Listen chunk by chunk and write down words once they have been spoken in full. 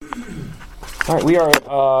All right, we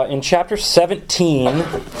are in chapter 17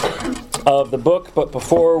 of the book, but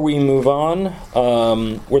before we move on,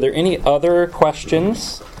 were there any other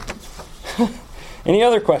questions? Any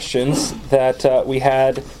other questions that we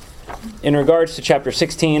had in regards to chapter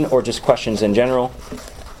 16, or just questions in general?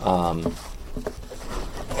 I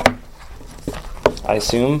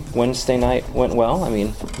assume Wednesday night went well. I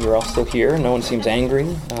mean, you're all still here. No one seems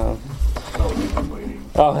angry.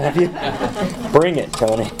 Oh, have you? Bring it,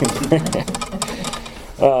 Tony.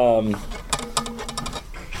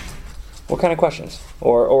 What kind of questions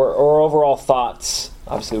or overall thoughts?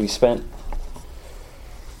 Obviously, we spent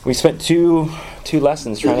two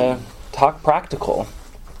lessons trying to talk practical.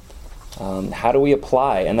 How do we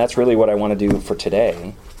apply? And that's really what I want to do for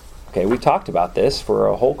today. Okay, we talked about this for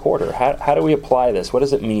a whole quarter. How do we apply this? What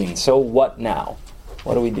does it mean? So what now?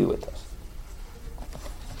 What do we do with this?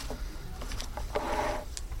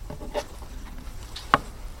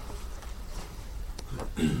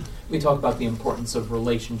 We talk about the importance of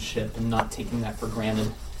relationship and not taking that for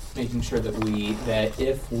granted, making sure that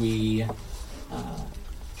if we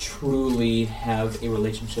truly have a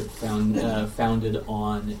relationship founded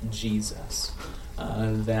on Jesus,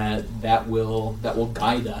 that will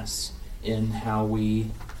guide us in how we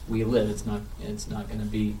live. It's not going to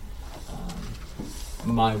be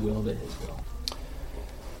my will but His will.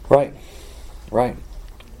 Right.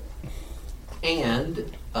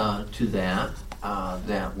 And to that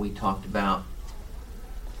we talked about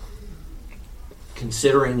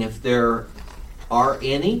considering if there are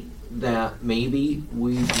any that maybe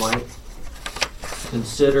we might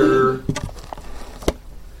consider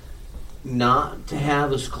not to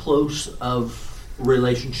have as close of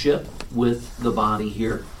relationship with the body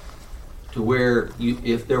here, to where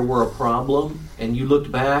if there were a problem and you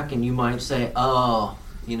looked back and you might say,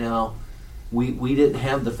 we didn't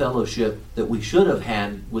have the fellowship that we should have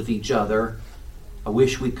had with each other. I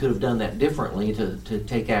wish we could have done that differently to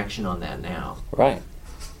take action on that now. Right.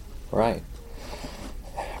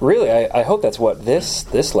 Really, I hope that's what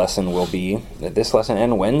this lesson will be. This lesson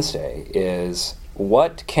and Wednesday is,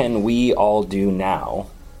 what can we all do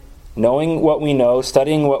now? Knowing what we know,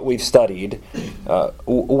 studying what we've studied,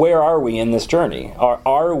 where are we in this journey?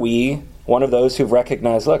 Are we one of those who've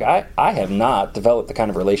recognized, look, I have not developed the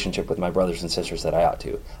kind of relationship with my brothers and sisters that I ought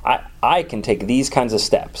to. I can take these kinds of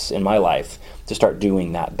steps in my life to start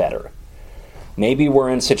doing that better. Maybe we're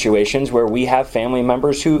in situations where we have family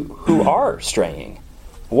members who are straying.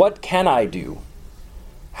 What can I do?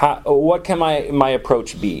 What can my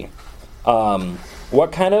approach be?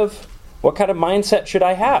 What kind of mindset should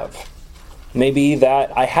I have? Maybe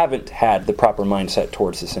that I haven't had the proper mindset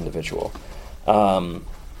towards this individual.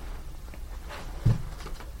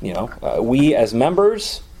 We as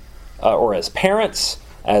members or as parents,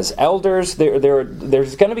 as elders,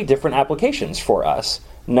 there's going to be different applications for us,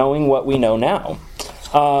 knowing what we know now.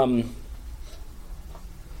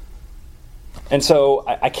 And so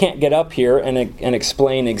I can't get up here and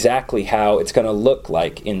explain exactly how it's going to look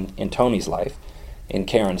like in Tony's life, in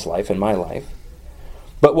Karen's life, in my life.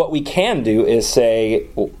 But what we can do is say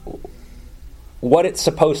what it's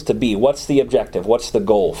supposed to be. What's the objective? What's the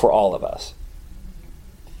goal for all of us?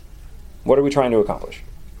 What are we trying to accomplish?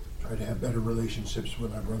 Try to have better relationships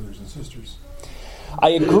with our brothers and sisters. I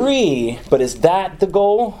agree, but is that the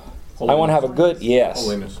goal? Holiness. I want to have a good, yes.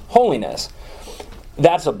 Holiness.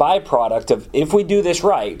 That's a byproduct of, if we do this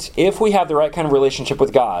right, if we have the right kind of relationship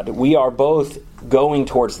with God, we are both going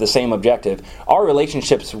towards the same objective. Our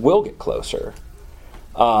relationships will get closer.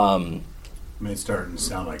 It's starting to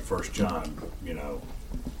sound like 1 John,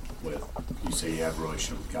 with, you say you have a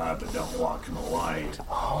relationship with God, but don't walk in the light.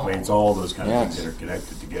 It's all those kind of things that are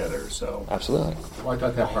connected together. So absolutely. Well, I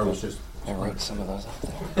thought that part was just... I wrote some of those up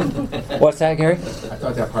there. What's that, Gary? I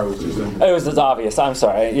thought that part was just... It was as obvious. I'm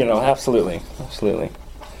sorry. Absolutely.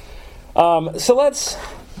 So let's...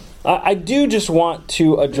 I do just want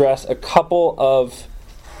to address a couple of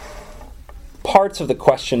parts of the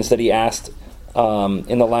questions that he asked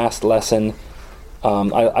in the last lesson.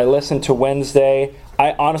 I listened to Wednesday.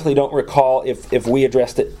 I honestly don't recall if we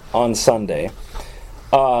addressed it on Sunday.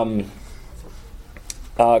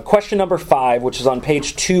 Question number 5, which is on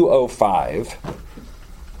page 205.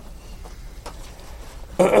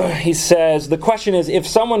 He says, the question is, if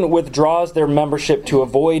someone withdraws their membership to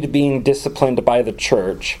avoid being disciplined by the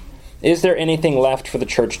church, is there anything left for the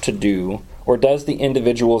church to do, or does the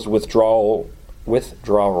individual's withdrawal end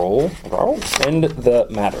the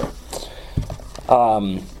matter?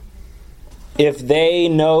 If they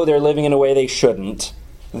know they're living in a way they shouldn't,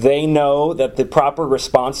 they know that the proper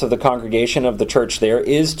response of the congregation of the church there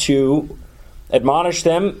is to admonish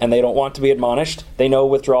them, and they don't want to be admonished. They know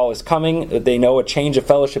withdrawal is coming. They know a change of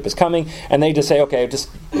fellowship is coming, and they just say, okay, just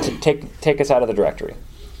take us out of the directory.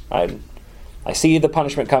 I see the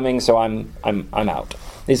punishment coming, so I'm out.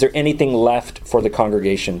 Is there anything left for the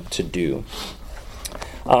congregation to do?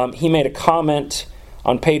 He made a comment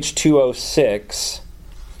on page 206.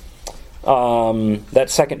 That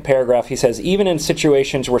second paragraph, he says, even in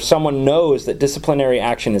situations where someone knows that disciplinary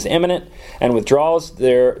action is imminent and withdraws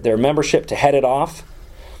their membership to head it off,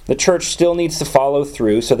 the church still needs to follow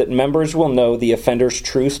through so that members will know the offender's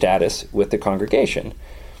true status with the congregation.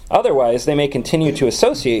 Otherwise, they may continue to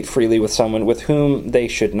associate freely with someone with whom they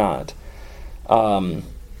should not.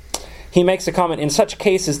 He makes a comment, in such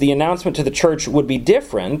cases, the announcement to the church would be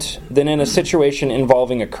different than in a situation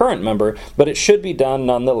involving a current member, but it should be done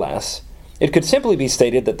nonetheless. It could simply be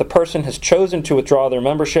stated that the person has chosen to withdraw their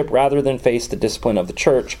membership rather than face the discipline of the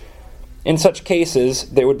church. In such cases,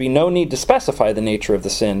 there would be no need to specify the nature of the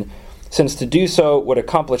sin, since to do so would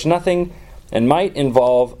accomplish nothing and might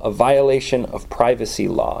involve a violation of privacy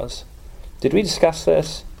laws. Did we discuss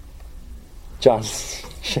this? John's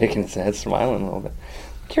shaking his head, smiling a little bit.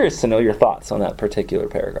 I'm curious to know your thoughts on that particular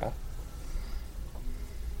paragraph.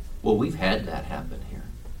 Well, we've had that happen here.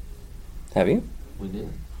 Have you? We did.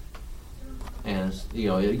 And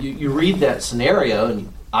you read that scenario,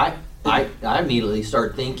 and I immediately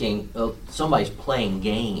start thinking, oh, somebody's playing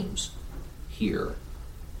games here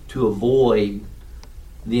to avoid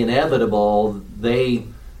the inevitable. They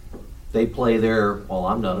play their, well,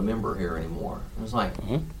 I'm not a member here anymore. It was like,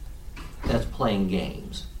 that's playing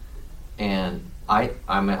games. And I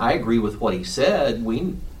agree with what he said.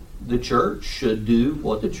 The church should do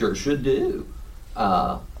what the church should do.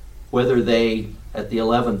 Whether they, at the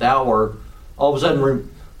 11th hour, all of a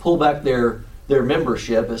sudden pull back their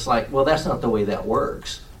membership, it's like, well, that's not the way that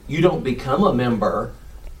works. You don't become a member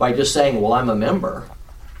by just saying, well, I'm a member.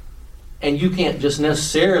 And you can't just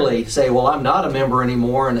necessarily say, well, I'm not a member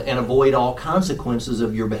anymore and avoid all consequences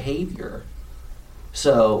of your behavior.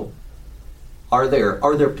 So are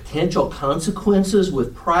there potential consequences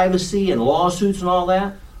with privacy and lawsuits and all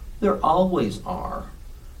that? There always are.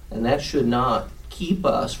 And that should not keep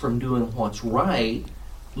us from doing what's right,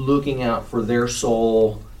 looking out for their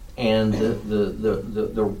soul and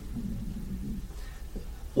the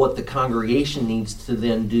what the congregation needs to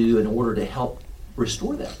then do in order to help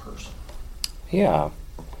restore that person. Yeah.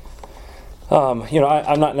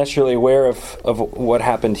 I'm not necessarily aware of what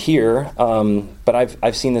happened here, but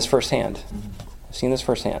I've seen this firsthand. Mm-hmm. I've seen this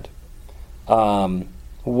firsthand.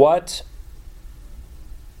 What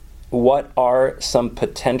are some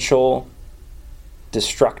potential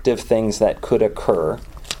destructive things that could occur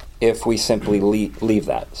if we simply leave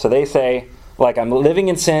that? So they say, like, I'm living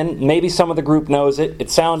in sin. Maybe some of the group knows it.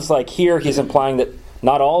 It sounds like here he's implying that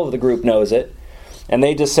not all of the group knows it. And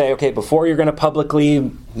they just say, okay, before you're going to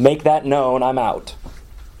publicly make that known, I'm out.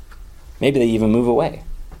 Maybe they even move away.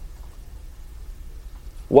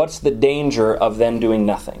 What's the danger of then doing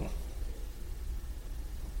nothing?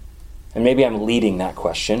 And maybe I'm leading that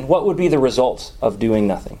question. What would be the results of doing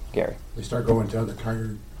nothing, Gary? They start going to other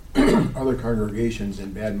congregations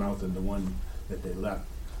and bad-mouthing the one that they left,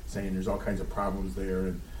 saying there's all kinds of problems there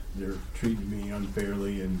and they're treating me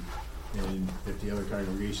unfairly, and if the other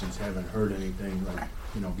congregations haven't heard anything, like,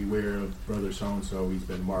 beware of brother so-and-so, he's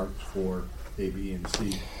been marked for A, B, and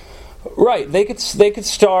C. Right. They could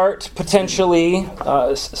start potentially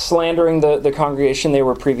slandering the congregation they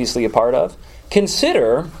were previously a part of.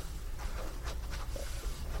 Consider,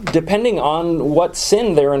 depending on what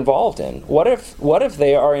sin they're involved in. What if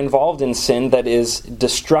they are involved in sin that is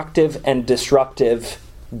destructive and disruptive,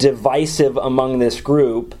 divisive among this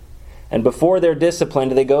group, and before they're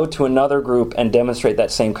disciplined, they go to another group and demonstrate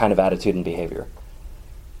that same kind of attitude and behavior?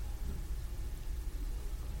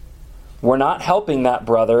 We're not helping that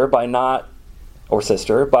brother or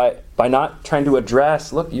sister by not trying to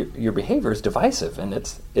address, look, your behavior is divisive and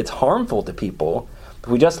it's harmful to people. If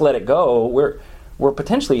we just let it go, we're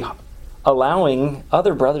potentially allowing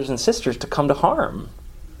other brothers and sisters to come to harm.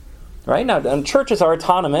 Right? Now, and churches are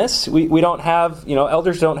autonomous. We don't have,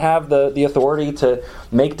 elders don't have the authority to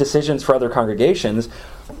make decisions for other congregations.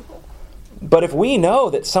 But if we know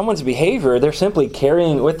that someone's behavior, they're simply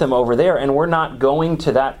carrying it with them over there, and we're not going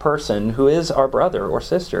to that person who is our brother or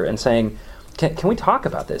sister and saying, can we talk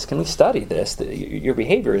about this? Can we study this? Your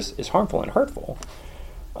behavior is harmful and hurtful.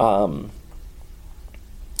 I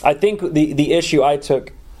think the issue I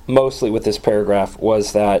took mostly with this paragraph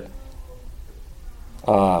was that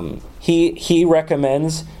he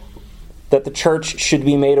recommends that the church should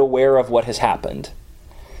be made aware of what has happened.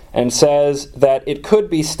 and says that it could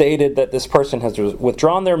be stated that this person has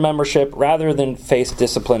withdrawn their membership rather than face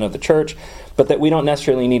discipline of the church, but that we don't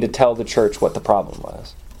necessarily need to tell the church what the problem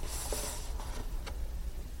was.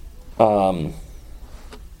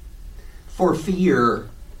 For fear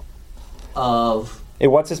of...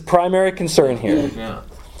 What's his primary concern here? Yeah.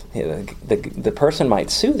 The person might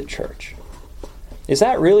sue the church. Is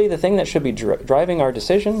that really the thing that should be driving our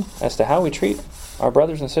decision as to how we treat our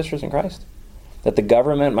brothers and sisters in Christ? That the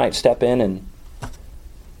government might step in and...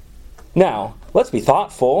 Now, let's be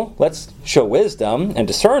thoughtful. Let's show wisdom and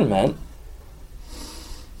discernment.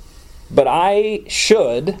 But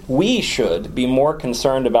we should be more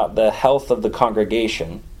concerned about the health of the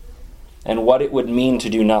congregation and what it would mean to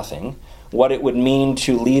do nothing, what it would mean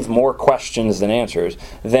to leave more questions than answers,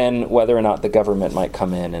 than whether or not the government might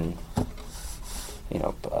come in and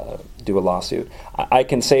do a lawsuit. I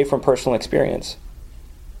can say from personal experience,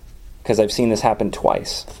 because I've seen this happen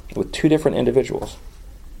twice with two different individuals,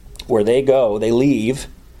 where they leave,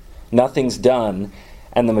 nothing's done,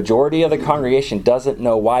 and the majority of the congregation doesn't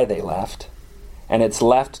know why they left, and it's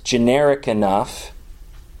left generic enough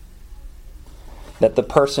that the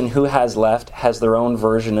person who has left has their own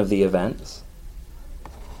version of the events,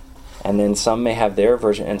 and then some may have their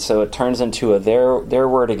version, and so it turns into their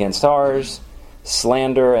word against ours,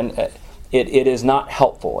 slander, and it is not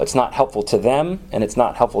helpful. It's not helpful to them, and it's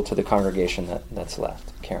not helpful to the congregation that's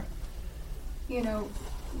left. Karen?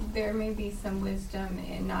 There may be some wisdom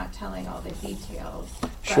in not telling all the details.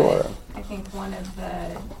 Sure. But I think one of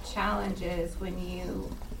the challenges when you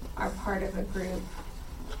are part of a group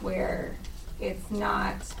where it's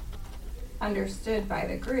not understood by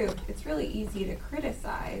the group, it's really easy to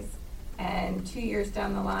criticize. And 2 years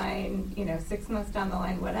down the line, 6 months down the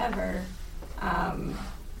line, whatever,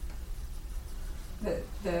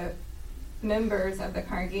 the members of the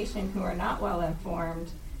congregation who are not well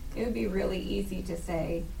informed, it would be really easy to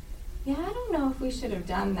say, yeah, I don't know if we should have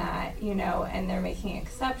done that, and they're making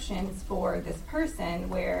exceptions for this person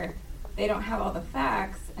where they don't have all the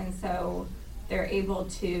facts, and so they're able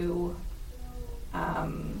to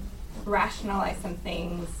rationalize some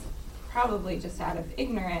things probably just out of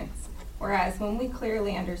ignorance, whereas when we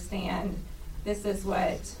clearly understand this is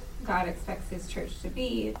what God expects His church to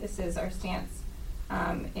be, this is our stance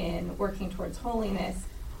in working towards holiness,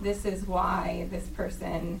 this is why this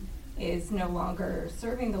person is no longer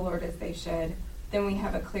serving the Lord as they should, then we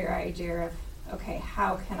have a clear idea of, okay,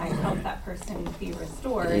 how can I help that person be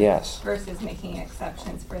restored? Yes. Versus making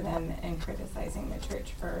exceptions for them and criticizing the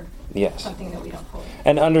church for something that we don't fully understand.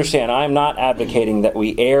 And understand, I'm not advocating that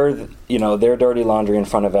we air, their dirty laundry in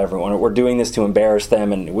front of everyone. We're doing this to embarrass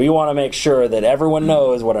them, and we want to make sure that everyone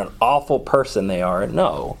knows what an awful person they are.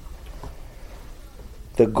 No.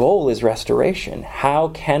 The goal is restoration. How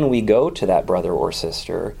can we go to that brother or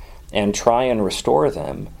sister and try and restore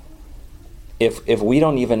them if we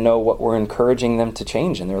don't even know what we're encouraging them to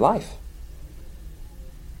change in their life?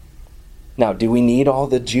 Now, do we need all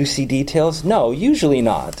the juicy details? No, usually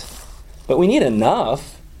not. But we need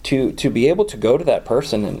enough to be able to go to that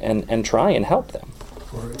person and try and help them.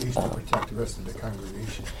 Or at least to protect the rest of the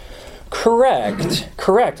congregation.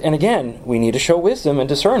 Correct. And again, we need to show wisdom and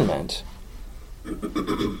discernment.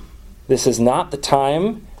 This is not the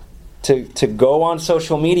time to go on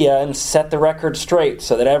social media and set the record straight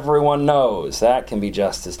so that everyone knows. That can be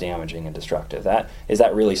just as damaging and destructive. Is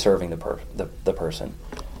that really serving the person?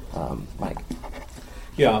 Mike?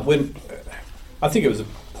 Yeah, I think it was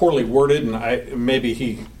poorly worded, and maybe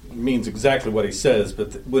he means exactly what he says,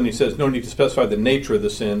 but when he says no need to specify the nature of the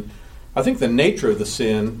sin, I think the nature of the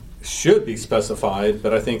sin should be specified,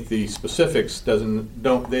 but I think the specifics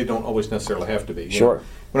don't always necessarily have to be. Sure.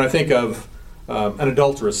 When I think of an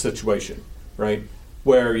adulterous situation, right,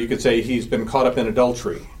 where you could say he's been caught up in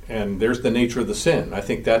adultery, and there's the nature of the sin. I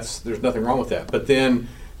think there's nothing wrong with that. But then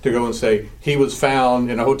to go and say he was found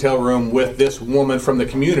in a hotel room with this woman from the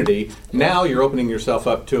community, now you're opening yourself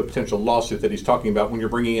up to a potential lawsuit that he's talking about when you're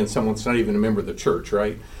bringing in someone that's not even a member of the church,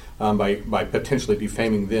 right, by potentially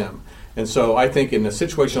defaming them. And so I think in a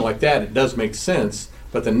situation like that, it does make sense,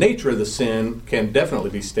 but the nature of the sin can definitely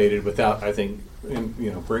be stated without, I think,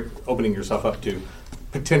 opening yourself up to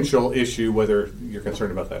potential issue, whether you're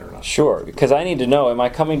concerned about that or not. Sure, because I need to know, am I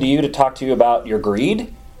coming to you to talk to you about your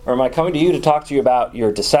greed? Or am I coming to you to talk to you about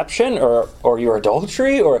your deception or your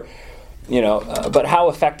adultery? Or, but how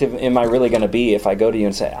effective am I really going to be if I go to you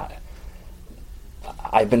and say,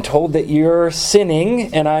 I've been told that you're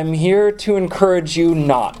sinning, and I'm here to encourage you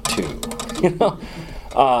not to.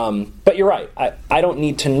 But you're right. I don't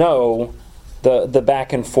need to know the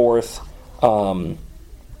back and forth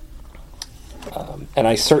And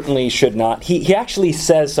I certainly should not. He actually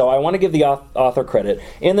says so. I want to give the author credit.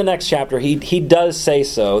 In the next chapter, he does say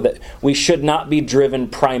so, that we should not be driven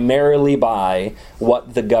primarily by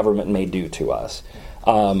what the government may do to us.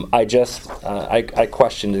 I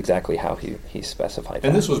questioned exactly how he specified that.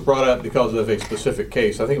 And this was brought up because of a specific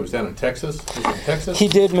case. I think it was down in Texas. Was it in Texas? He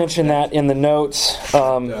did mention that in the notes.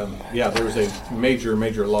 Yeah, there was a major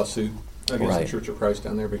lawsuit against Right. the Church of Christ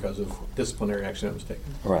down there because of disciplinary action that was taken.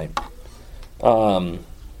 Right.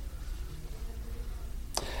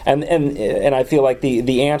 And I feel like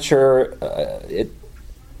the answer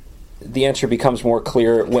the answer becomes more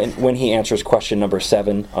clear when he answers question number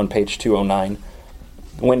 7 on page 209.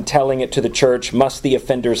 When telling it to the church, must the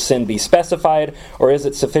offender's sin be specified, or is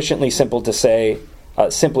it sufficiently simply to say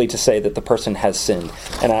that the person has sinned?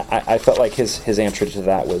 And I felt like his answer to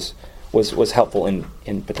that was helpful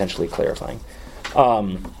in potentially clarifying.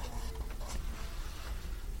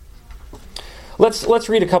 Let's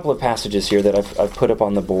read a couple of passages here that I've put up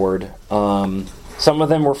on the board. Some of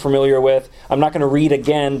them we're familiar with. I'm not going to read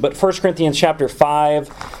again, but 1 Corinthians chapter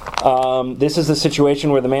 5, this is the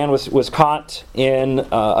situation where the man was caught in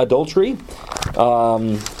adultery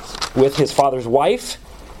with his father's wife.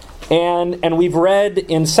 And we've read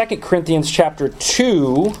in 2 Corinthians chapter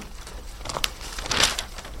 2,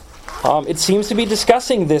 it seems to be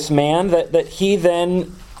discussing this man that he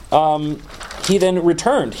then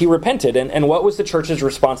returned. He repented. And what was the church's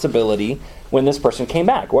responsibility when this person came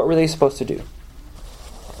back? What were they supposed to do?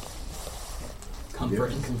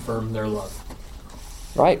 Comfort and confirm their love.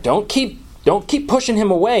 Right. Don't keep pushing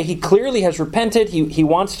him away. He clearly has repented. He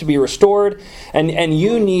wants to be restored. And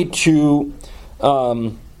you need to,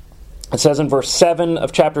 it says in verse 7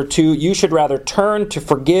 of chapter 2, you should rather turn to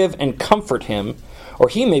forgive and comfort him, or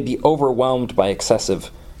he may be overwhelmed by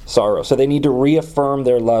excessive sorrow. So they need to reaffirm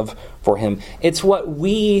their love for him. It's what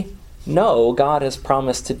we know God has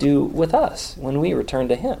promised to do with us when we return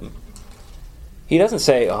to him. He doesn't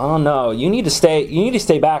say, oh no, you need to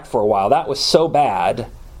stay back for a while. That was so bad.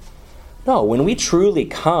 No, when we truly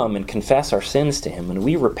come and confess our sins to him, and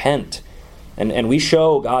we repent and we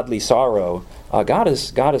show godly sorrow, God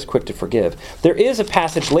is quick to forgive. There is a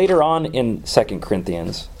passage later on in 2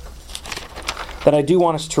 Corinthians that I do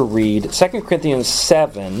want us to read. 2 Corinthians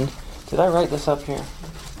 7. Did I write this up here?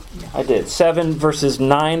 I did. 7 verses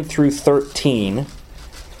 9 through 13.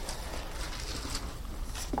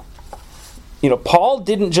 Paul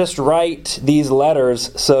didn't just write these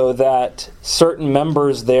letters so that certain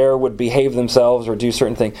members there would behave themselves or do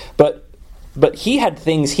certain things, but he had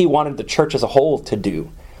things he wanted the church as a whole to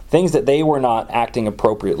do, things that they were not acting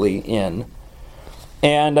appropriately in.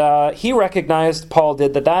 And he recognized, Paul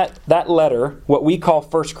did, that letter, what we call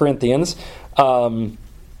 1 Corinthians,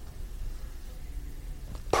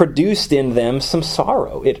 produced in them some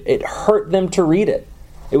sorrow. It hurt them to read it.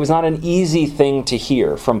 It was not an easy thing to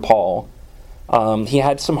hear from Paul. He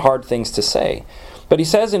had some hard things to say. But he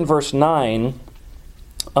says in verse 9,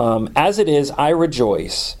 as it is, I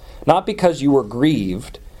rejoice, not because you were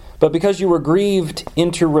grieved, but because you were grieved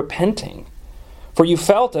into repenting. For you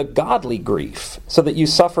felt a godly grief, so that you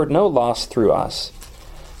suffered no loss through us.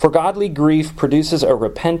 For godly grief produces a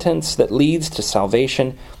repentance that leads to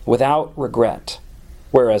salvation without regret,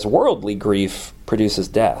 whereas worldly grief produces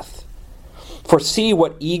death. For see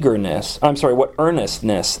what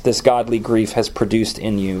earnestness this godly grief has produced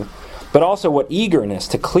in you, but also what eagerness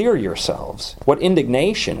to clear yourselves, what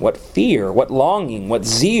indignation, what fear, what longing, what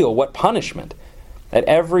zeal, what punishment. At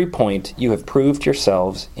every point you have proved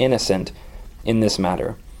yourselves innocent in this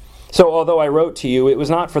matter. So although I wrote to you, it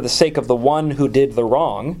was not for the sake of the one who did the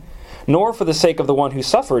wrong, nor for the sake of the one who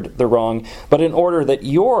suffered the wrong, but in order that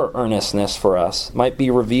your earnestness for us might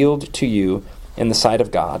be revealed to you in the sight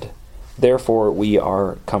of God. Therefore we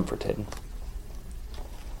are comforted.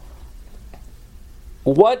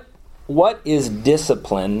 What is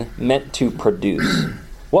discipline meant to produce?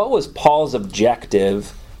 What was Paul's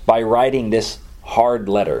objective by writing this hard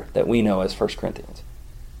letter that we know as 1 Corinthians?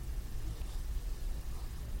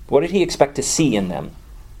 What did he expect to see in them?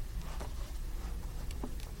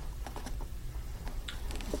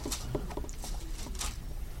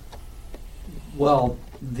 Well,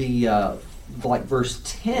 like verse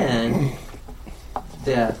 10,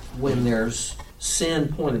 that when there's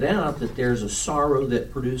sin pointed out, that there's a sorrow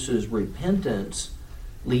that produces repentance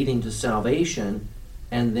leading to salvation,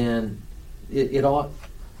 and then it ought,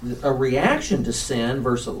 a reaction to sin,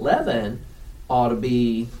 verse 11, ought to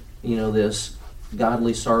be, this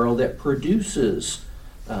godly sorrow that produces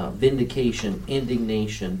vindication,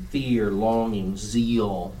 indignation, fear, longing,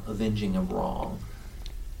 zeal, avenging of wrong.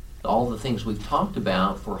 All the things we've talked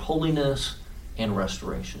about for holiness and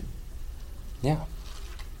restoration. Yeah.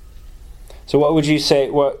 So what would you say,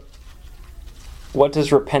 what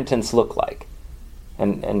does repentance look like?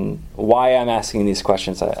 And why I'm asking these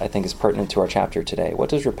questions, I think, is pertinent to our chapter today. What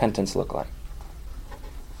does repentance look like?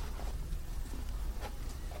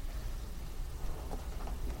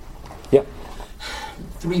 Yep.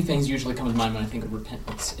 Three things usually come to mind when I think of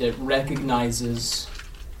repentance. It recognizes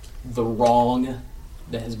the wrong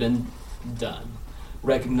that has been done,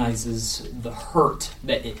 recognizes the hurt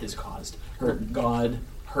that it has caused, hurt God,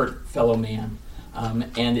 hurt fellow man,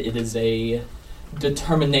 and it is a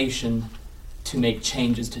determination to make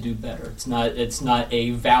changes to do better. It's not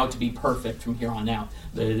a vow to be perfect from here on out,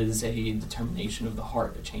 but it is a determination of the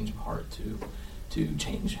heart, a change of heart to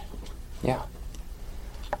change. Yeah.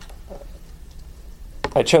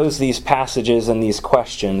 I chose these passages and these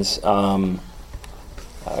questions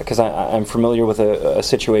because I'm familiar with a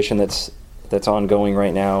situation that's ongoing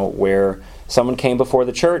right now where someone came before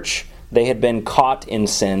the church. They had been caught in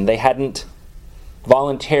sin. They hadn't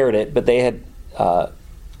volunteered it, but they had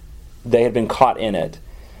been caught in it,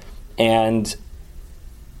 and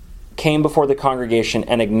came before the congregation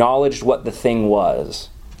and acknowledged what the thing was,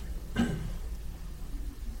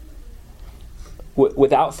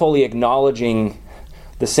 without fully acknowledging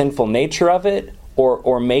the sinful nature of it,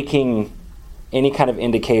 or making any kind of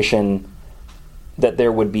indication that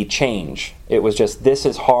there would be change. It was just, this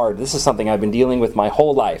is hard. This is something I've been dealing with my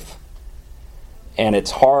whole life, and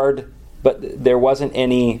it's hard, but there wasn't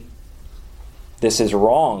any, this is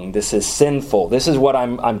wrong, this is sinful, this is what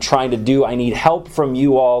I'm trying to do, I need help from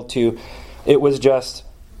you all to... It was just,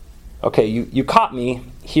 okay, you caught me,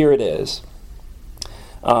 here it is.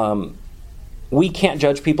 We can't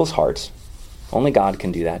judge people's hearts. Only God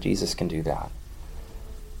can do that. Jesus can do that.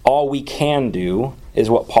 All we can do is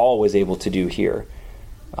what Paul was able to do here.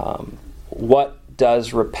 What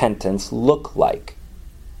does repentance look like?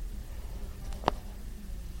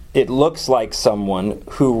 It looks like someone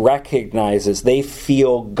who recognizes they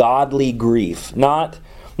feel godly grief. Not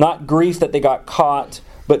grief that they got caught,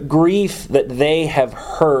 but grief that they have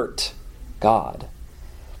hurt God.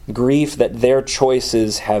 Grief that their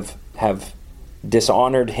choices have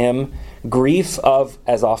dishonored Him. Grief of,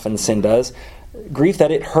 as often sin does, grief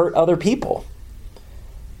that it hurt other people.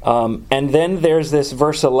 And then there's this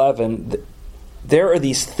verse 11. There are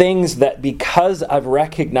these things that, because I've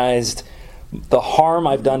recognized the harm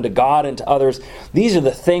I've done to God and to others, these are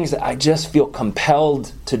the things that I just feel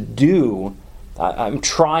compelled to do. I'm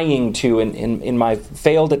trying to, in my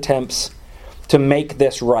failed attempts, to make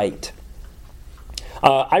this right.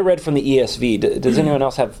 I read from the ESV. Does anyone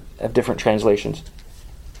else have different translations?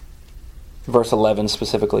 Verse 11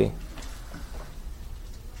 specifically.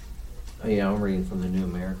 Yeah, I'm reading from the New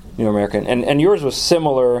American. New American. And yours was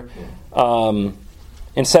similar. Yeah.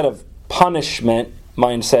 Instead of punishment,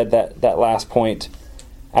 mine said that last point.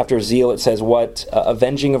 After zeal, it says what?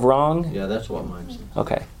 Avenging of wrong? Yeah, that's what mine says.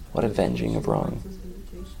 Okay. What avenging of wrong?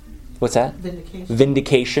 What's that? Vindication.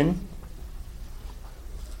 Vindication.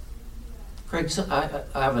 Craig, so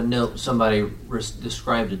I have a note. Somebody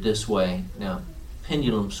described it this way. Now,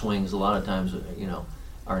 pendulum swings a lot of times,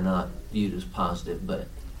 are not viewed as positive, but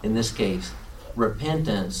in this case,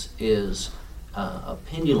 repentance is a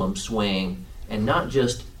pendulum swing, and not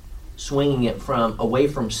just swinging it away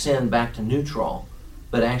from sin back to neutral,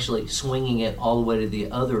 but actually swinging it all the way to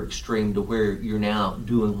the other extreme to where you're now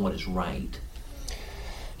doing what is right.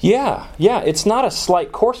 Yeah. It's not a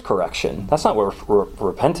slight course correction. That's not what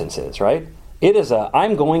repentance is, right? It is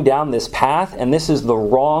I'm going down this path, and this is the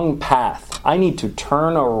wrong path. I need to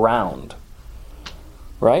turn around.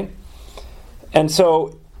 Right? And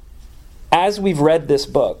so, as we've read this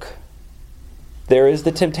book, there is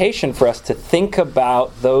the temptation for us to think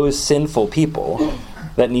about those sinful people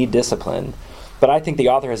that need discipline. But I think the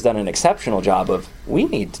author has done an exceptional job of, we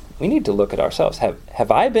need to look at ourselves.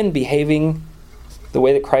 Have I been behaving the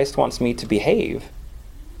way that Christ wants me to behave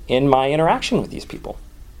in my interaction with these people?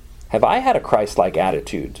 Have I had a Christ-like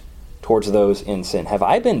attitude towards those in sin? Have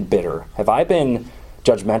I been bitter? Have I been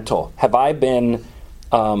judgmental? Have I been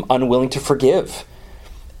unwilling to forgive?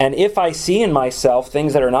 And if I see in myself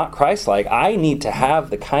things that are not Christ-like, I need to have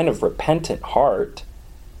the kind of repentant heart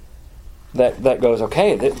that goes,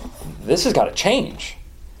 okay, this has got to change.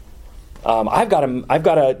 I've got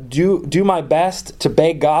to do my best to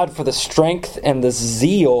beg God for the strength and the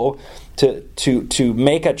zeal to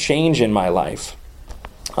make a change in my life.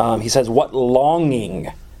 He says, what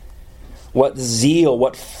longing, what zeal,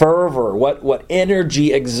 what fervor, what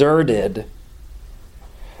energy exerted.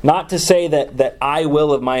 Not to say that I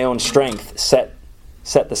will of my own strength set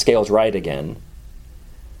the scales right again.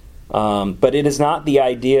 But it is not the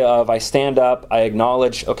idea of I stand up, I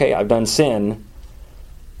acknowledge, okay, I've done sin,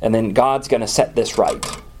 and then God's going to set this right.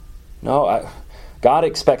 No, God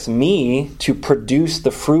expects me to produce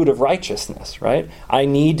the fruit of righteousness, right? I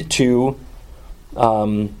need to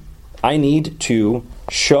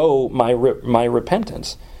show my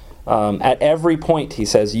repentance. At every point, he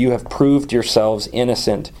says, you have proved yourselves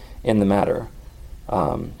innocent in the matter.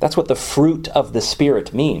 That's what the fruit of the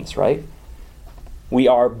Spirit means, right? We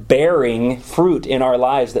are bearing fruit in our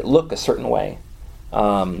lives that look a certain way.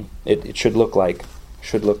 It should look like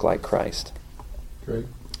Christ. Greg?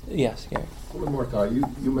 Yes, Gary. One more thought.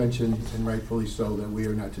 You mentioned, and rightfully so, that we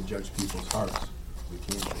are not to judge people's hearts. We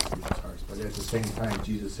can't judge people's hearts. But at the same time,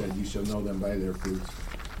 Jesus said, you shall know them by their fruits.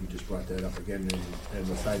 You just brought that up again in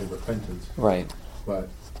the side of repentance. Right. But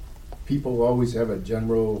people always have a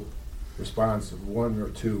general response of one or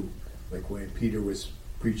two. Like when Peter was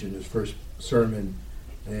preaching his first sermon,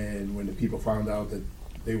 and when the people found out that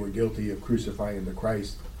they were guilty of crucifying the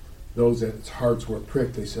Christ, those that hearts were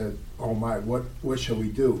pricked, they said, oh my, what shall we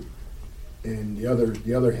do? And the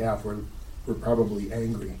other half were probably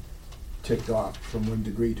angry, ticked off from one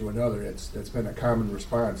degree to another. That's been a common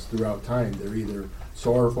response throughout time. They're either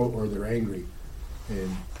sorrowful or they're angry.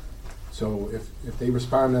 And so if they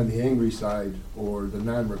respond on the angry side or the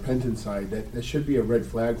non-repentant side, that should be a red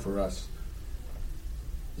flag for us.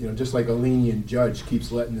 You know, just like a lenient judge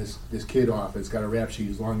keeps letting this kid off. It's got a rap sheet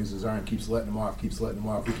as long as his arm, keeps letting him off. We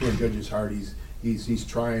can't judge his heart. He's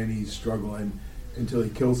trying, he's struggling until he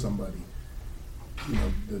kills somebody. You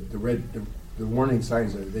know, the warning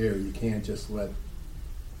signs are there. You can't just let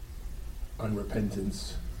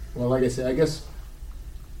unrepentance. Well, like I said, I guess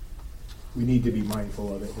we need to be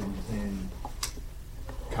mindful of it and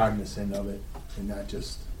cognizant of it, and not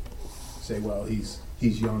just say, well, he's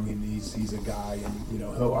young and he's a guy and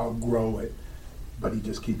he'll outgrow it, but he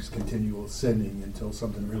just keeps continual sinning until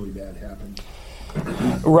something really bad happens.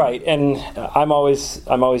 Right, and I'm always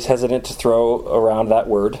hesitant to throw around that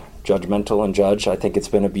word, judgmental and judge. I think it's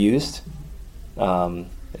been abused.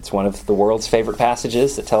 It's one of the world's favorite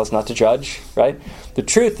passages that tell us not to judge, right? The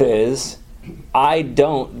truth is, I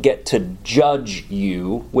don't get to judge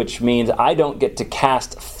you, which means I don't get to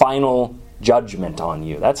cast final judgment on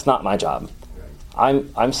you. That's not my job.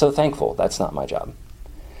 I'm so thankful that's not my job.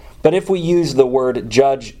 But if we use the word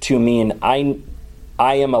judge to mean I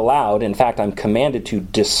am allowed, in fact, I'm commanded to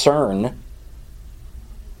discern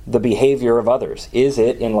the behavior of others. Is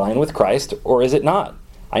it in line with Christ or is it not?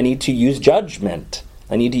 I need to use judgment.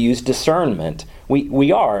 I need to use discernment.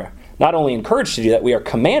 We are not only encouraged to do that, we are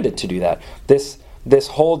commanded to do that. This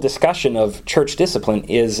whole discussion of church discipline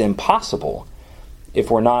is impossible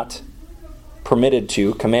if we're not commanded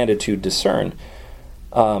to discern.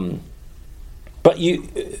 But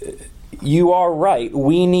you are right.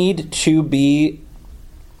 We need to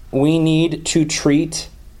treat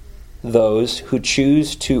those who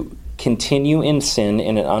choose to continue in sin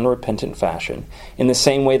in an unrepentant fashion in the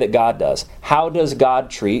same way that God does. How does God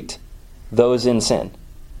treat those in sin?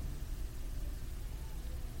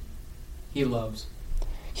 He loves.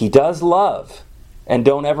 He does love, and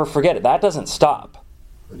don't ever forget it. That doesn't stop.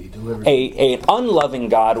 But he delivers. An unloving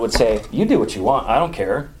God would say, you do what you want, I don't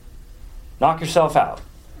care. Knock yourself out.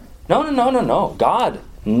 No. God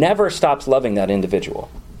never stops loving that individual.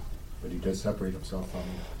 But he does separate himself from them.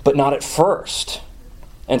 But not at first.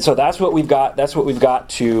 And so that's what we've got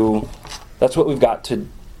to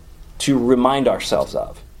remind ourselves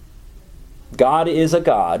of. God is a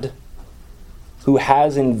God who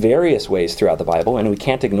has in various ways throughout the Bible, and we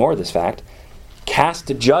can't ignore this fact, cast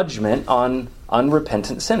judgment on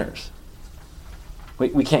unrepentant sinners.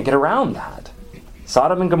 We can't get around that.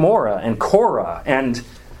 Sodom and Gomorrah and Korah and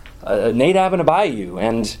Nadab and Abihu,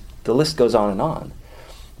 and the list goes on and on.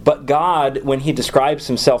 But God, when he describes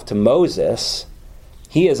himself to Moses,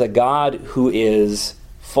 he is a God who is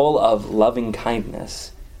full of loving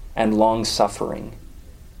kindness and long-suffering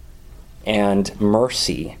and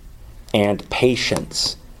mercy and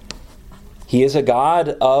patience. He is a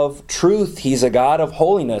God of truth. He's a God of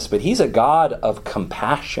holiness, but he's a God of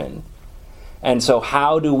compassion. And so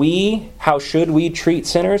how should we treat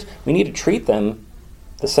sinners? We need to treat them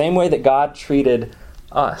the same way that God treated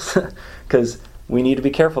us. Because we need to be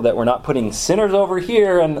careful that we're not putting sinners over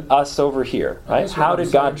here and us over here. Right? How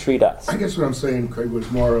did God treat us? I guess what I'm saying, Craig,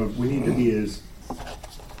 was more of we need to be as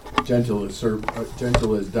gentle as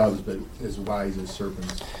doves, but as wise as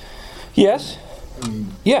serpents. Yes. I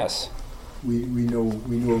mean, yes. We know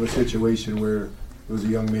of a situation where there was a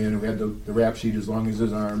young man who had the rap sheet as long as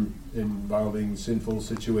his arm, involving sinful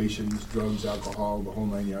situations, drugs, alcohol, the whole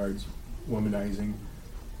 9 yards, womanizing.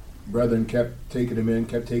 brethren kept taking him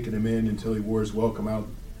in until he wore his welcome out.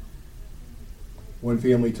 One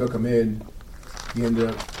family took him in. He ended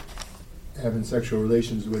up having sexual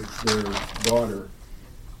relations with their daughter.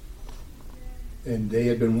 And they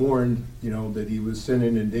had been warned, that he was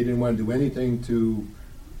sinning, and they didn't want to do anything to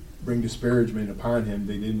bring disparagement upon him.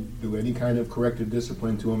 They didn't do any kind of corrective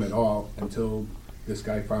discipline to him at all until this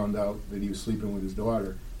guy found out that he was sleeping with his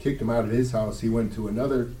daughter. Kicked him out of his house. He went to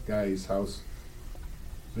another guy's house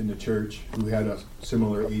in the church who had a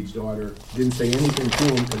similar age daughter. Didn't say anything to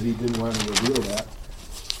him because he didn't want to reveal that.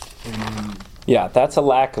 And then, yeah, that's a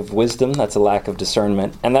lack of wisdom. That's a lack of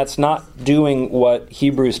discernment. And that's not doing what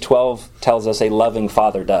Hebrews 12 tells us a loving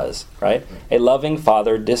father does, right? A loving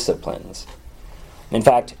father disciplines. In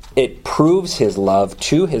fact, it proves his love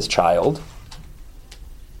to his child.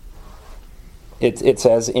 It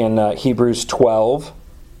says in Hebrews 12,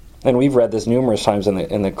 and we've read this numerous times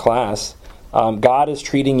in the class, God is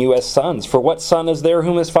treating you as sons. For what son is there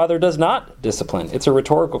whom his father does not discipline? It's a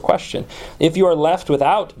rhetorical question. If you are left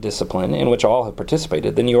without discipline, in which all have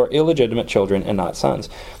participated, then you are illegitimate children and not sons.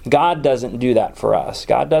 God doesn't do that for us.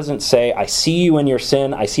 God doesn't say, I see you in your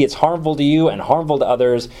sin, I see it's harmful to you and harmful to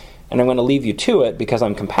others, and I'm going to leave you to it because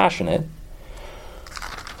I'm compassionate.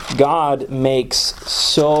 God makes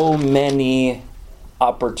so many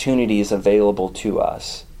opportunities available to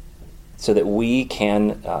us so that we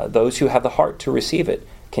can, those who have the heart to receive it,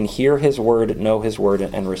 can hear his word, know his word,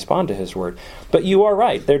 and respond to his word. But you are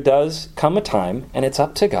right. There does come a time, and it's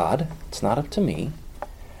up to God. It's not up to me.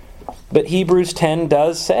 But Hebrews 10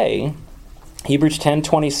 does say, Hebrews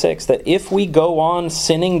 10:26, that if we go on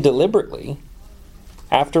sinning deliberately,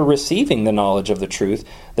 after receiving the knowledge of the truth,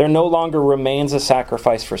 there no longer remains a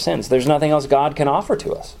sacrifice for sins. There's nothing else God can offer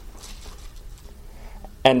to us.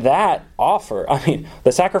 And that offer,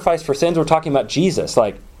 the sacrifice for sins, we're talking about Jesus.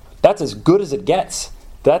 That's as good as it gets.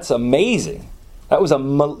 That's amazing. That was a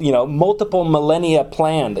multiple millennia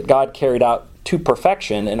plan that God carried out to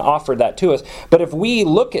perfection and offered that to us. But if we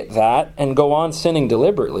look at that and go on sinning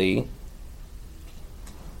deliberately,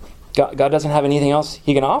 God doesn't have anything else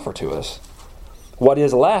he can offer to us. What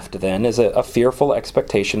is left then is a fearful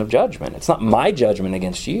expectation of judgment. It's not my judgment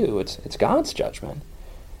against you, it's God's judgment,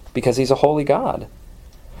 because he's a holy God.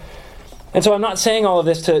 And so I'm not saying all of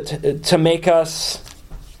this to make us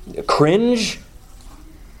cringe,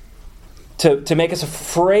 to make us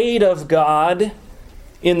afraid of God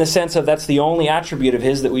in the sense of that's the only attribute of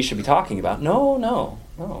his that we should be talking about. No.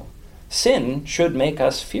 Sin should make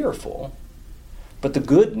us fearful. But the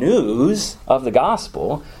good news of the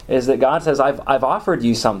gospel is that God says, I've offered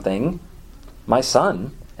you something, my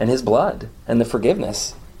son, and his blood, and the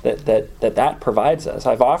forgiveness that provides us.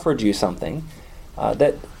 I've offered you something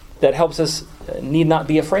that helps us need not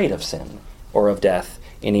be afraid of sin or of death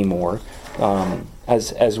anymore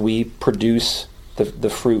as we produce the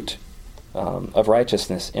fruit of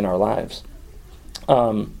righteousness in our lives.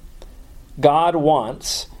 God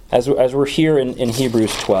wants, as we're here in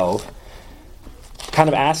Hebrews 12, kind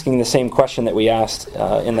of asking the same question that we asked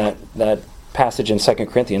in that passage in 2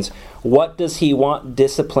 Corinthians. What does he want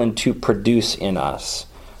discipline to produce in us?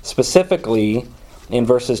 Specifically in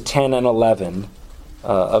verses 10 and 11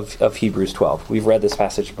 of Hebrews 12. We've read this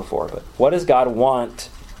passage before, but what does God want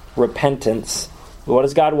repentance, what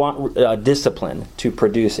does God want discipline to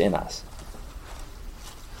produce in us?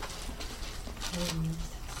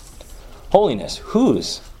 Holiness.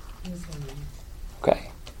 Whose?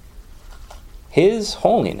 Okay. His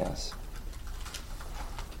holiness.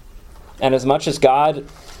 And as much as God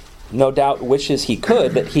no doubt wishes he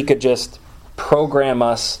could, that he could just program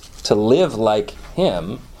us to live like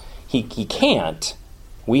him, he can't.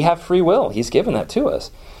 We have free will. He's given that to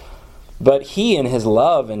us. But he, in his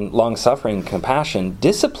love and long-suffering and compassion,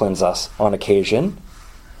 disciplines us on occasion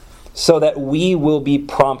so that we will be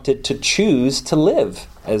prompted to choose to live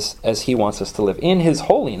as he wants us to live in his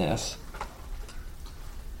holiness,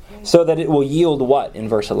 so that it will yield what in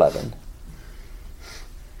verse 11?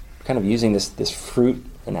 Kind of using this fruit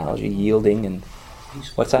analogy, yielding, and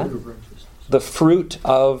what's that? The fruit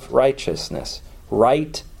of righteousness,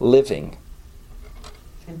 right living.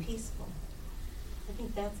 And peaceful. I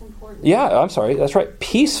think that's important. Yeah, I'm sorry, that's right.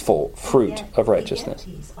 Peaceful fruit of righteousness.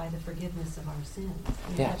 We get peace by the forgiveness of our sins.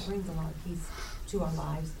 And yes. That brings a lot of peace to our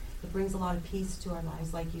lives. It brings a lot of peace to our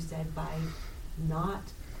lives, like you said, by not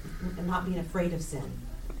being afraid of sin.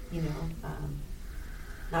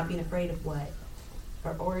 Not being afraid of what,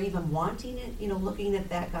 or even wanting it. Looking at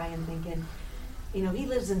that guy and thinking, he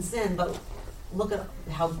lives in sin, but look at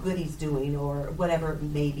how good he's doing, or whatever it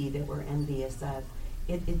may be that we're envious of.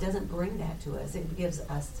 It doesn't bring that to us. It gives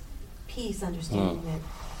us peace, understanding that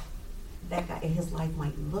that guy, his life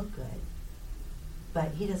might look good,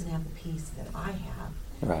 but he doesn't have the peace that I have.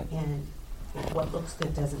 Right. And what looks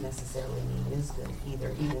good doesn't necessarily mean is good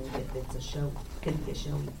either, even if it's a show, could be a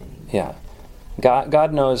showy thing. Yeah.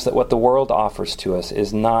 God knows that what the world offers to us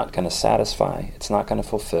is not going to satisfy. It's not going to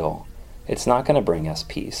fulfill. It's not going to bring us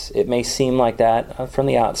peace. It may seem like that from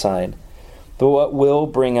the outside, but what will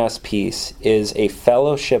bring us peace is a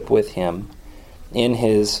fellowship with Him in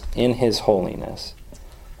His holiness.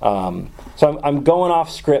 So I'm going off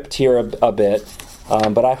script here a bit,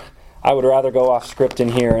 but I would rather go off script in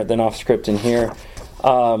here than off script in here.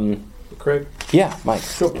 Craig? Yeah, Mike.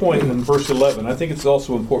 To a point in verse 11, I think it's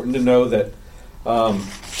also important to know that,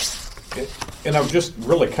 and I've just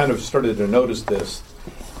really kind of started to notice this,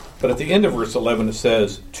 but at the end of verse 11 it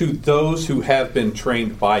says, to those who have been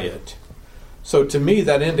trained by it. So to me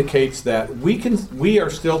that indicates that we are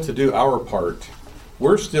still to do our part.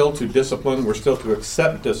 We're still to discipline, we're still to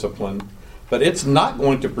accept discipline, but it's not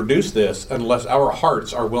going to produce this unless our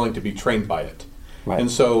hearts are willing to be trained by it. Right. And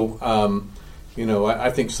so, I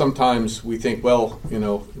think sometimes we think, well,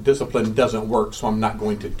 discipline doesn't work, so I'm not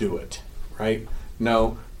going to do it, right?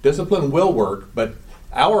 No, discipline will work, but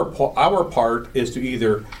our part is to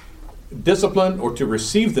either discipline or to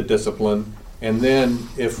receive the discipline, and then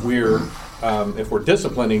if we're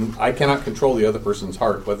disciplining, I cannot control the other person's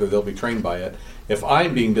heart, whether they'll be trained by it. If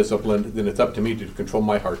I'm being disciplined, then it's up to me to control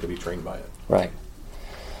my heart to be trained by it. Right.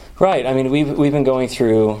 Right. I mean, we've been going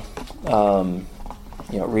through,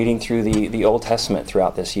 reading through the Old Testament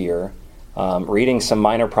throughout this year, reading some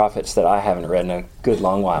minor prophets that I haven't read in a good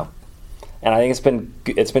long while, and I think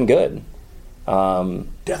it's been good.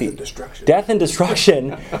 Death and destruction. Death and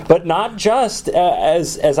destruction, but not just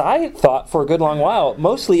as I thought for a good long while.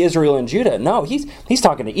 Mostly Israel and Judah. No, he's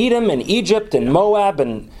talking to Edom and Egypt and Moab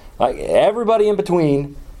and everybody in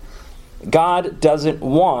between. God doesn't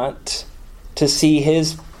want to see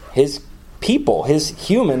his people, his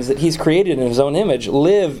humans that He's created in His own image,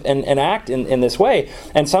 live and act in this way.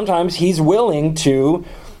 And sometimes He's willing to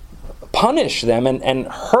punish them and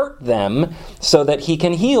hurt them so that He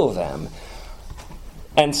can heal them.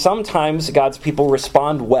 And sometimes God's people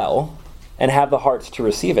respond well and have the hearts to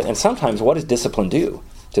receive it. And sometimes what does discipline do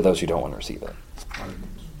to those who don't want to receive it?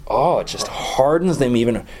 Oh, it just hardens them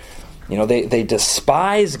even. They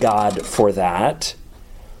despise God for that.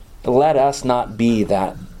 Let us not be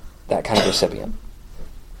that kind of recipient.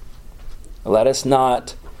 Let us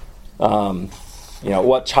not,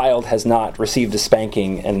 what child has not received a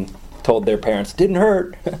spanking and told their parents, didn't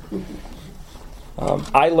hurt?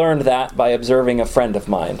 I learned that by observing a friend of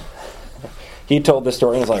mine. He told the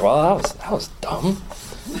story and was like, well, that was dumb.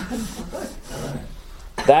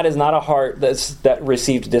 That is not a heart that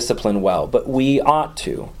received discipline well, but we ought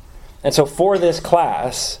to. And so for this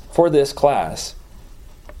class,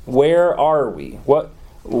 where are we?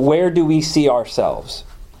 Where do we see ourselves?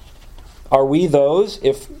 Are we those,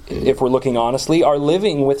 if we're looking honestly, are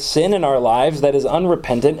living with sin in our lives that is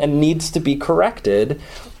unrepentant and needs to be corrected?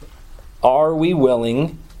 Are we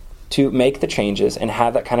willing to make the changes and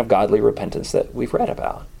have that kind of godly repentance that we've read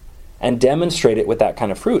about and demonstrate it with that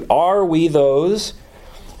kind of fruit? Are we those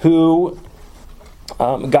who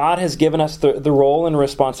God has given us the role and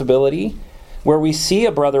responsibility where we see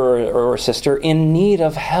a brother or sister in need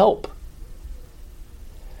of help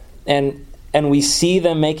and we see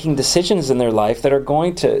them making decisions in their life that are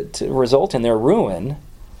going to result in their ruin,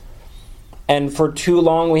 and for too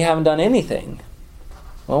long we haven't done anything?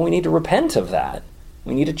 Well, we need to repent of that.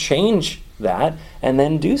 We need to change that and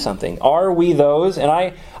then do something. Are we those? And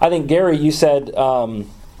I think, Gary, you said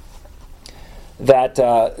that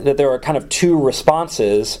there are kind of two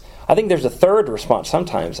responses. I think there's a third response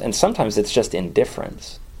sometimes, and sometimes it's just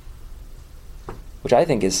indifference, which I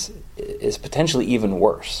think is potentially even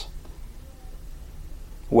worse,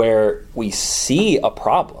 where we see a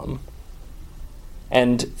problem,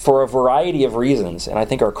 and for a variety of reasons, and I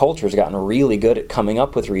think our culture has gotten really good at coming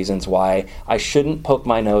up with reasons why I shouldn't poke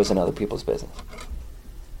my nose in other people's business.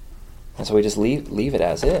 And so we just leave it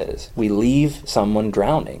as is. We leave someone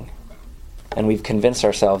drowning, and we've convinced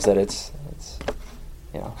ourselves that it's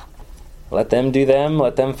let them do them,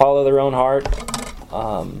 let them follow their own heart.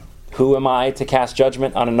 Who am I to cast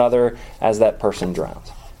judgment on another as that person drowns?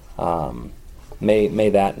 May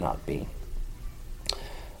that not be.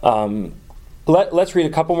 Let's read a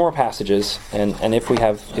couple more passages, and if we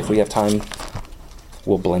have time,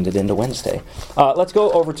 we'll blend it into Wednesday. Let's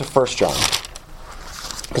go over to 1 John,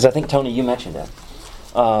 because I think, Tony, you mentioned it.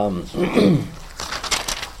 We're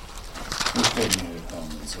taking it at home,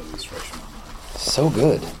 and so it's fresh in my mind. So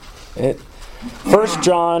good. 1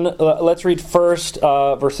 John, let's read first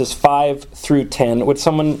verses 5 through 10. Would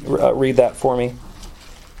someone read that for me?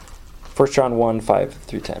 1 John 1, 5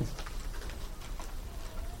 through 10.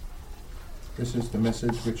 This is the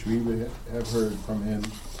message which we have heard from him,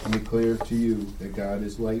 and declare to you that God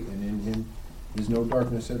is light, and in him is no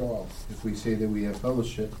darkness at all. If we say that we have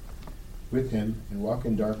fellowship with him and walk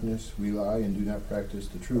in darkness, we lie and do not practice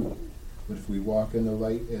the truth. But if we walk in the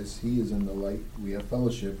light as he is in the light, we have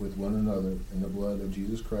fellowship with one another, and the blood of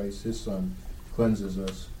Jesus Christ, his Son, cleanses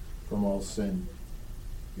us from all sin.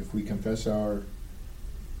 If we confess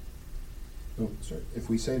if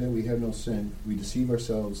we say that we have no sin, we deceive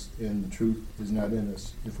ourselves, and the truth is not in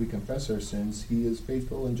us. If we confess our sins, he is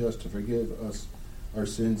faithful and just to forgive us our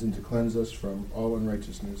sins and to cleanse us from all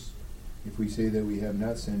unrighteousness. If we say that we have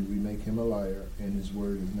not sinned, we make him a liar, and his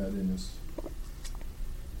word is not in us.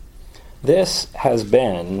 This has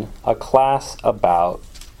been a class about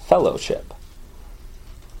fellowship,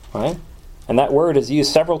 right? And that word is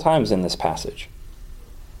used several times in this passage.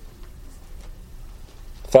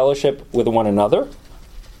 Fellowship with one another,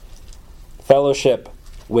 fellowship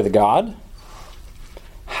with God.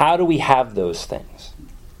 How do we have those things?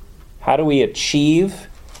 How do we achieve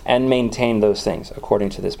and maintain those things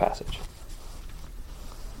according to this passage?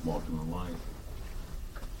 Walk in the light.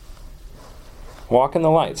 Walk in the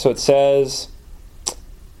light. So it says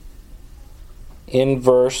in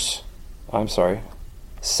verse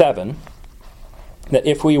 7 that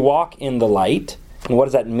if we walk in the light, and what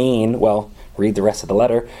does that mean? Well, read the rest of the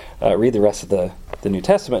letter, read the rest of the New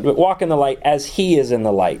Testament, but walk in the light as he is in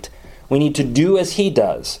the light. We need to do as he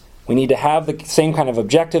does. We need to have the same kind of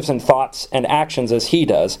objectives and thoughts and actions as he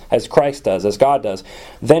does, as Christ does, as God does.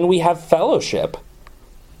 Then we have fellowship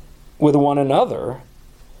with one another,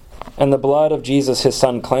 and the blood of Jesus, his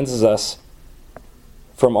Son, cleanses us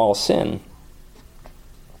from all sin.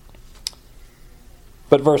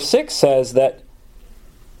 But verse 6 says that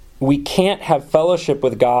we can't have fellowship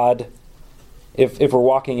with God if we're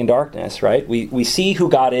walking in darkness, right? We see who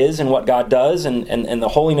God is and what God does and the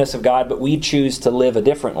holiness of God, but we choose to live a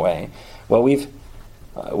different way. Well,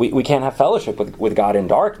 we can't have fellowship with God in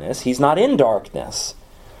darkness. He's not in darkness.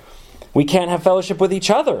 We can't have fellowship with each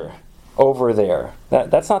other over there.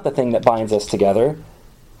 That's not the thing that binds us together.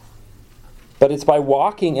 But it's by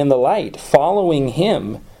walking in the light, following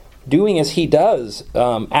him, doing as he does,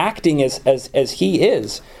 acting as he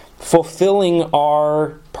is, fulfilling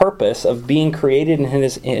our purpose of being created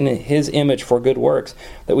in his image for good works,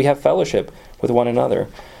 that we have fellowship with one another.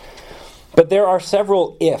 But there are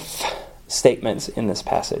several if statements in this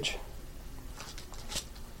passage.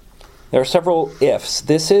 There are several ifs.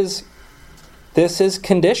 This is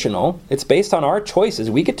conditional. It's based on our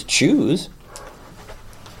choices. We get to choose.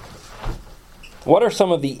 What are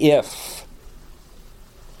some of the if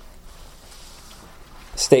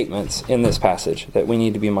statements in this passage that we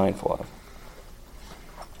need to be mindful of?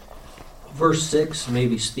 Verse 6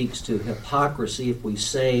 maybe speaks to hypocrisy if we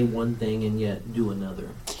say one thing and yet do another.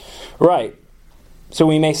 Right. So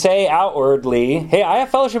we may say outwardly, hey, I have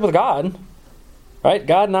fellowship with God. Right?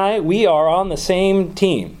 God and I, we are on the same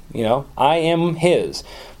team. I am his.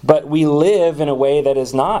 But we live in a way that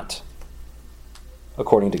is not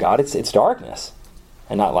according to God. It's darkness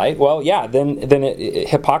and not light. Well, yeah, then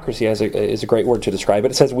hypocrisy is a great word to describe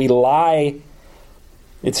it. It says we lie.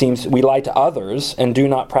 It seems we lie to others and do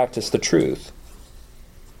not practice the truth.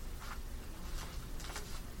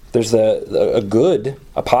 There's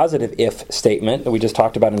a positive if statement that we just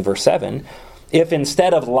talked about in verse 7. If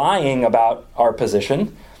instead of lying about our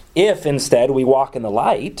position, if instead we walk in the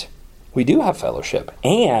light, we do have fellowship.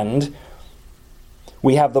 And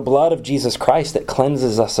we have the blood of Jesus Christ that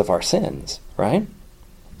cleanses us of our sins, right?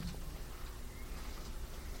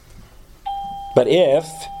 But if,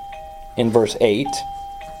 in verse 8,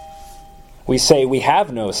 we say we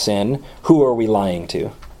have no sin, who are we lying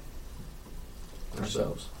to?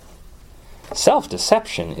 Ourselves.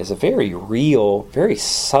 Self-deception is a very real, very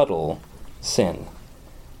subtle sin.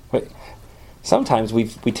 Sometimes we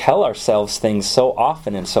tell ourselves things so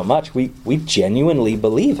often and so much, we genuinely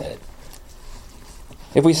believe it.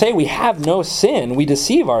 If we say we have no sin, we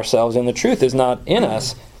deceive ourselves and the truth is not in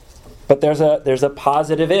us. But there's a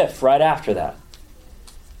positive if right after that.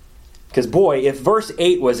 Because boy, if verse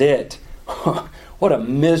 8 was it, what a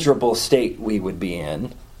miserable state we would be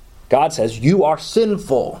in. God says, you are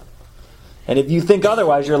sinful. And if you think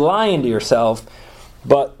otherwise, you're lying to yourself.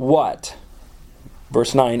 But what?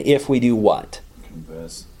 Verse 9, if we do what?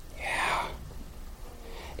 Confess. Yeah.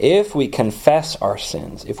 If we confess our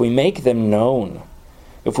sins, if we make them known,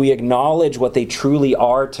 if we acknowledge what they truly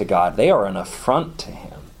are to God, they are an affront to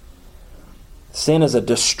him. Sin is a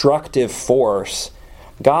destructive force.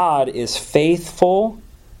 God is faithful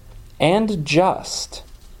and just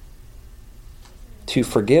to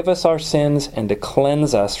forgive us our sins and to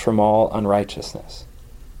cleanse us from all unrighteousness.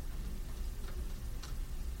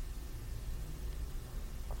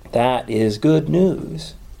 That is good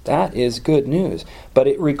news. That is good news. But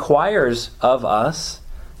it requires of us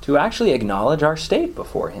to actually acknowledge our state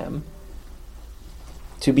before Him,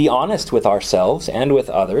 to be honest with ourselves and with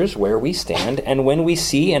others where we stand, and when we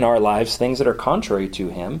see in our lives things that are contrary to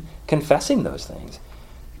Him, confessing those things.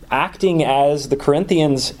 Acting as the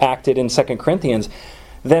Corinthians acted in 2 Corinthians,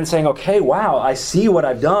 then saying, okay, wow, I see what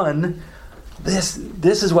I've done. This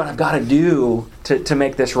is what I've got to do to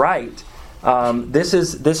make this right. This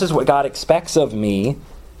is what God expects of me.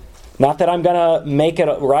 Not that I'm going to make it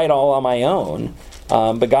right all on my own,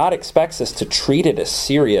 but God expects us to treat it as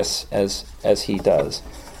serious as He does.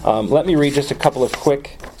 Let me read just a couple of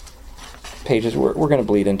quick pages. We're going to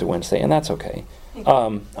bleed into Wednesday, and that's okay.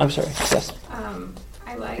 I'm sorry. Yes.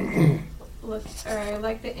 I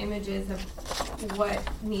like the images of what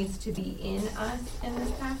needs to be in us in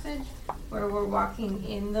this passage, where we're walking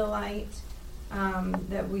in the light,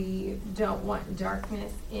 that we don't want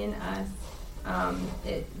darkness in us.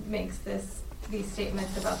 It makes these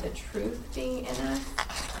statements about the truth being in us,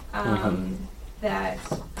 that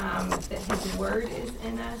His Word is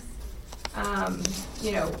in us.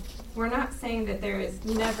 We're not saying that there is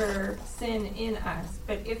never sin in us,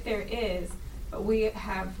 but if there is, but we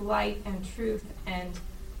have light and truth and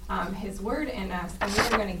His Word in us, then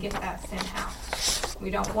we're going to get that sin out. We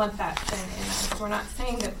don't want that sin in us. We're not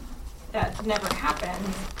saying that never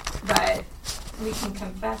happens, but we can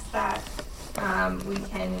confess that. We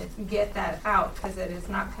can get that out because it is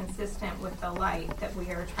not consistent with the light that we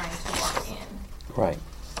are trying to walk in. Right.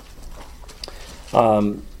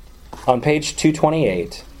 On page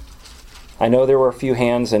 228, I know there were a few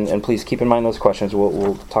hands, and please keep in mind those questions.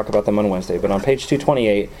 We'll talk about them on Wednesday. But on page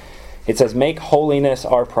 228, it says, make holiness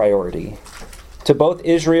our priority. To both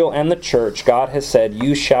Israel and the church, God has said,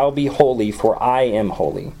 you shall be holy, for I am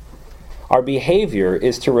holy. Our behavior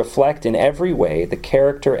is to reflect in every way the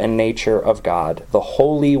character and nature of God, the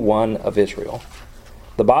Holy One of Israel.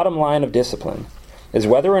 The bottom line of discipline is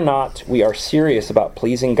whether or not we are serious about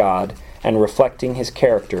pleasing God and reflecting His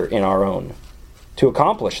character in our own. To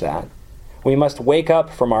accomplish that, we must wake up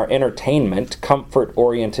from our entertainment,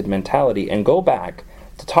 comfort-oriented mentality and go back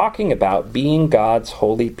to talking about being God's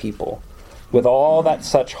holy people, with all that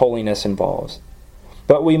such holiness involves.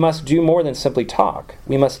 But we must do more than simply talk.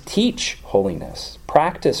 We must teach holiness,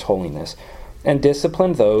 practice holiness, and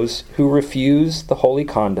discipline those who refuse the holy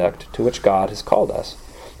conduct to which God has called us.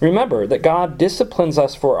 Remember that God disciplines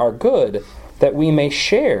us for our good, that we may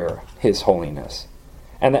share His holiness,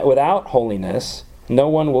 and that without holiness, no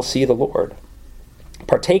one will see the Lord.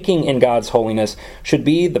 Partaking in God's holiness should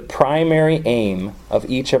be the primary aim of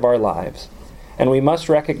each of our lives, and we must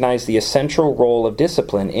recognize the essential role of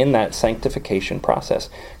discipline in that sanctification process.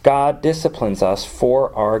 God disciplines us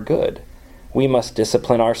for our good. We must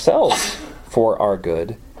discipline ourselves for our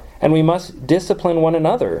good, and we must discipline one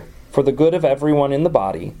another for the good of everyone in the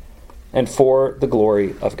body and for the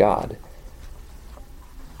glory of God.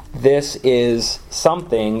 This is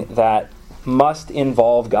something that must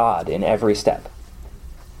involve God in every step.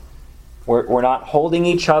 We're not holding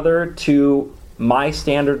each other to my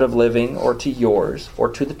standard of living or to yours or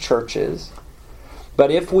to the church's. But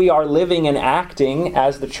if we are living and acting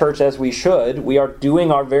as the church as we should, we are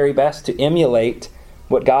doing our very best to emulate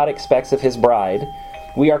what God expects of His bride.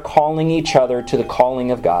 We are calling each other to the calling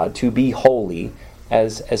of God to be holy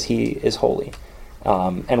as He is holy,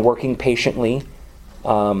 and working patiently,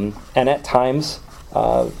 and at times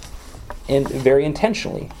very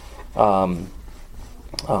intentionally, always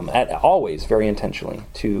very intentionally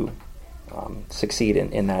to succeed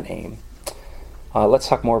in that aim. Let's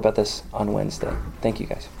talk more about this on Wednesday. Thank you,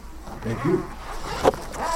 guys. Thank you.